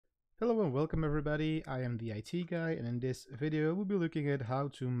Hello and welcome everybody, I am the IT guy, and in this video we'll be looking at how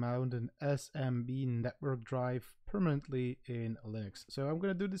to mount an SMB network drive permanently in Linux. So I'm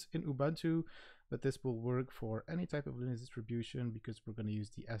going to do this in Ubuntu, but this will work for any type of Linux distribution because we're going to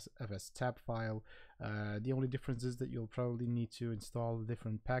use the Fstab file. The only difference is that you'll probably need to install a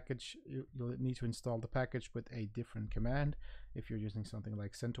different package. You'll need to install the package with a different command. If you're using something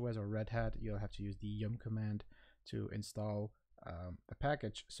like CentOS or Red Hat, you'll have to use the yum command to install the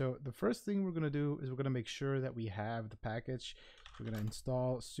package. So the first thing we're going to do is we're going to make sure that we have the package. We're going to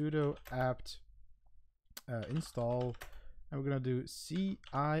install sudo apt install, and we're going to do cifs-utils.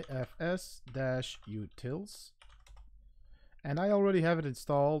 And I already have it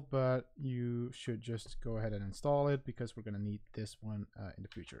installed, but you should just go ahead and install it because we're going to need this one in the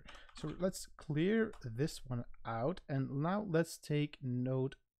future. So let's clear this one out, and now let's take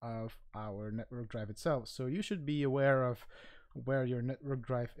note of our network drive itself. So you should be aware of where your network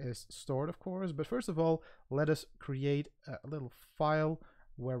drive is stored, of course, but first of all, let us create a little file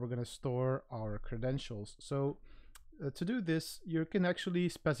where we're going to store our credentials. So to do this, you can actually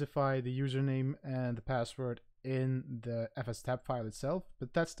specify the username and the password in the Fstab file itself,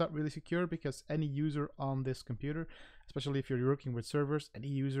 but that's not really secure because any user on this computer, especially if you're working with servers, any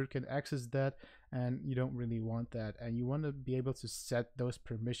user can access that, and you don't really want that. And you want to be able to set those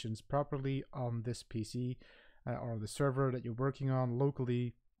permissions properly on this PC or the server that you're working on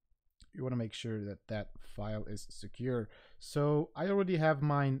locally. You want to make sure that that file is secure. So I already have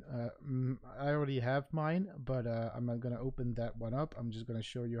mine. But I'm not going to open that one up. I'm just going to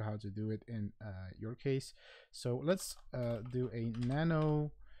show you how to do it in your case. So let's do a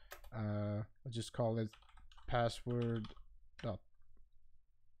nano. I'll just call it password.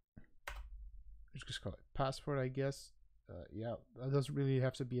 Just call it password, I guess. Yeah, that doesn't really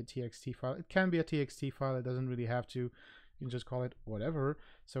have to be a txt file. It can be a txt file. It doesn't really have to. You can just call it whatever.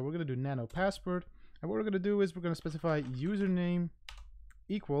 So we're going to do nano password, and what we're going to do is we're going to specify username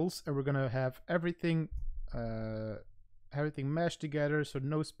equals, and we're going to have everything meshed together, so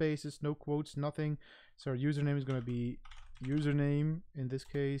no spaces, no quotes, nothing. So our username is going to be username in this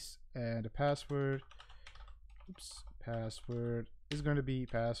case, and the password password is going to be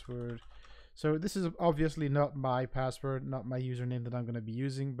password. So this is obviously not my password, not my username that I'm going to be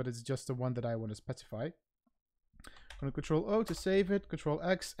using, but it's just the one that I want to specify. I'm going to Control O to save it, Control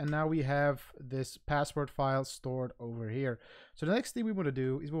X, and now we have this password file stored over here. So the next thing we want to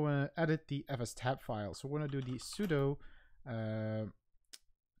do is we want to edit the Fstab file. So we're going to do the sudo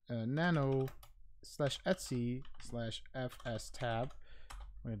nano/etc/fstab.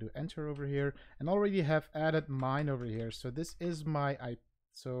 I'm going to do enter over here, and already have added mine over here. So this is my IP.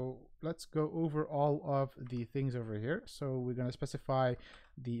 So let's go over all of the things over here. So we're going to specify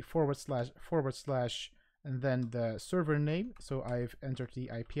the // and then the server name. So I've entered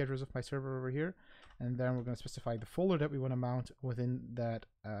the IP address of my server over here, and then we're going to specify the folder that we want to mount within that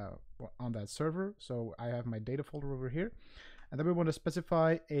on that server. So I have my data folder over here, and then we want to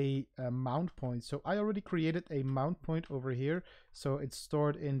specify a mount point. So I already created a mount point over here, so it's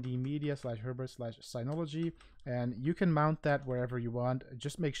stored in the media/herbert/synology, and you can mount that wherever you want.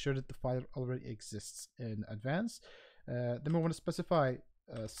 Just make sure that the file already exists in advance. Then we want to specify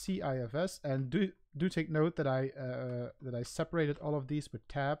CIFS, and do take note that I separated all of these with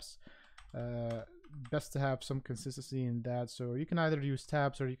tabs. Best to have some consistency in that. So you can either use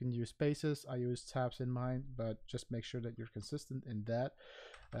tabs or you can use spaces. I use tabs in mine, but just make sure that you're consistent in that.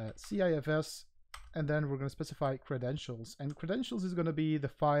 CIFS, and then we're going to specify credentials, and credentials is going to be the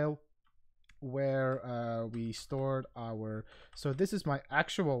file where we stored our. So this is my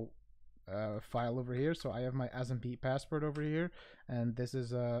actual file over here. So I have my SMB password over here, and this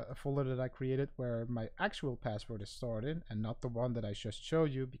is a folder that I created where my actual password is stored in, and not the one that I just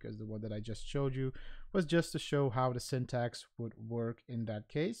showed you, because the one that I just showed you was just to show how the syntax would work in that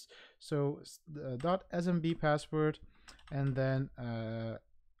case. So .smb password, and then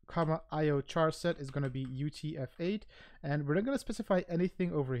comma IO char set is going to be UTF-8, and we're not going to specify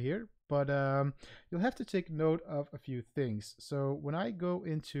anything over here, but you'll have to take note of a few things. So when I go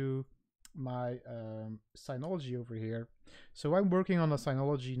into my Synology over here, so I'm working on a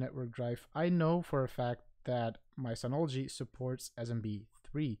Synology network drive. I know for a fact that my Synology supports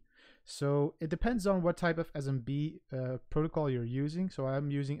SMB3. So it depends on what type of SMB protocol you're using. So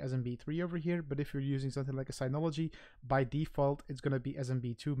I'm using SMB3 over here, but if you're using something like a Synology, by default it's going to be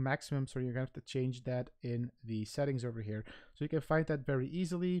SMB2 maximum, so you're going to have to change that in the settings over here. So you can find that very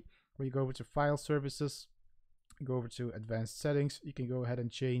easily where you go over to File Services, go over to Advanced Settings. You can go ahead and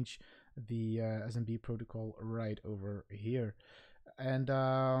change the SMB protocol right over here. And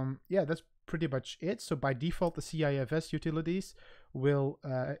yeah, that's pretty much it. So by default, the CIFS utilities will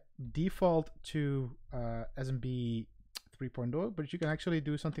default to SMB 3.0, but you can actually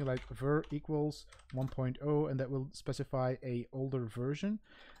do something like ver equals 1.0, and that will specify a older version.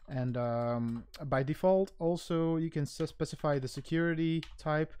 And by default, also you can specify the security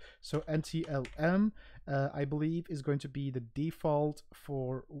type. So NTLM, I believe, is going to be the default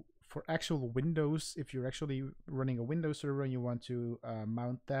for actual Windows. If you're actually running a Windows server and you want to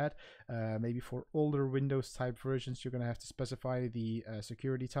mount that, maybe for older Windows type versions, you're going to have to specify the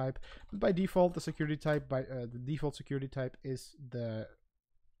security type. But by default, the security type the default security type is the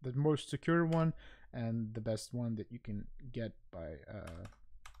most secure one and the best one that you can get by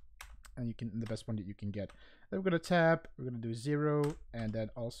the best one that you can get. Then we're going to tab, we're going to do 0 and then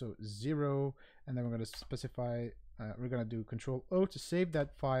also 0, and then we're going to specify we're going to do Control-O to save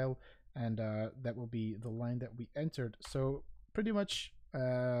that file, and that will be the line that we entered. So pretty much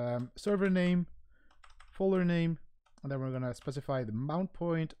server name, folder name, and then we're going to specify the mount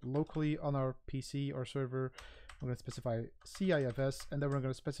point locally on our PC or server. We're going to specify CIFS, and then we're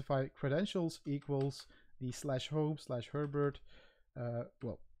going to specify credentials equals the /home/Herbert,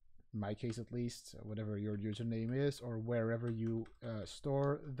 well, in my case at least, whatever your username is or wherever you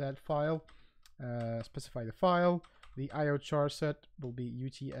store that file. Specify the file. The IO char set will be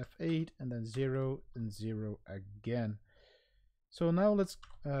UTF-8 and then 0 and 0 again. So now let's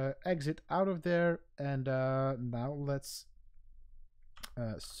exit out of there, and now let's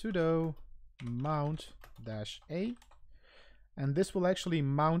sudo mount -a, and this will actually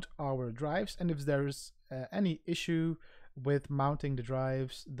mount our drives, and if there's any issue with mounting the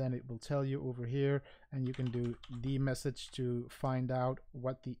drives, then it will tell you over here, and you can do the message to find out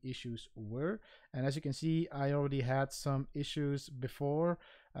what the issues were. And as you can see, I already had some issues before,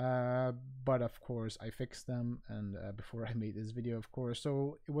 but of course I fixed them, and before I made this video, of course.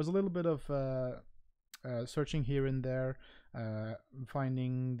 So it was a little bit of searching here and there,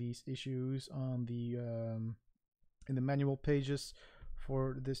 finding these issues on the in the manual pages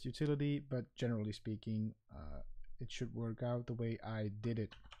for this utility, but generally speaking, it should work out the way I did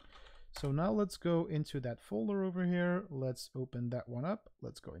it. So now let's go into that folder over here. Let's open that one up.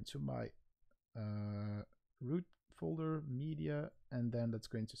 Let's go into my root folder, media, and then let's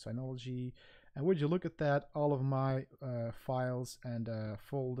go into Synology. And would you look at that, all of my files and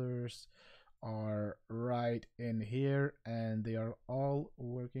folders are right in here, and they are all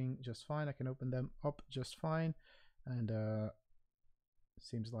working just fine. I can open them up just fine, and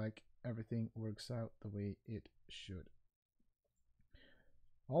seems like everything works out the way it should.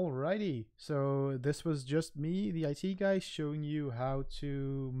 Alrighty, so this was just me, the IT guy, showing you how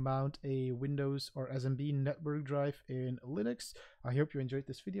to mount a Windows or SMB network drive in Linux. I hope you enjoyed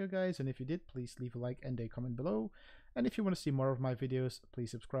this video, guys, and if you did, please leave a like and a comment below. And if you want to see more of my videos,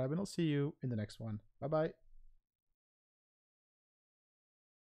 please subscribe, and I'll see you in the next one. Bye bye.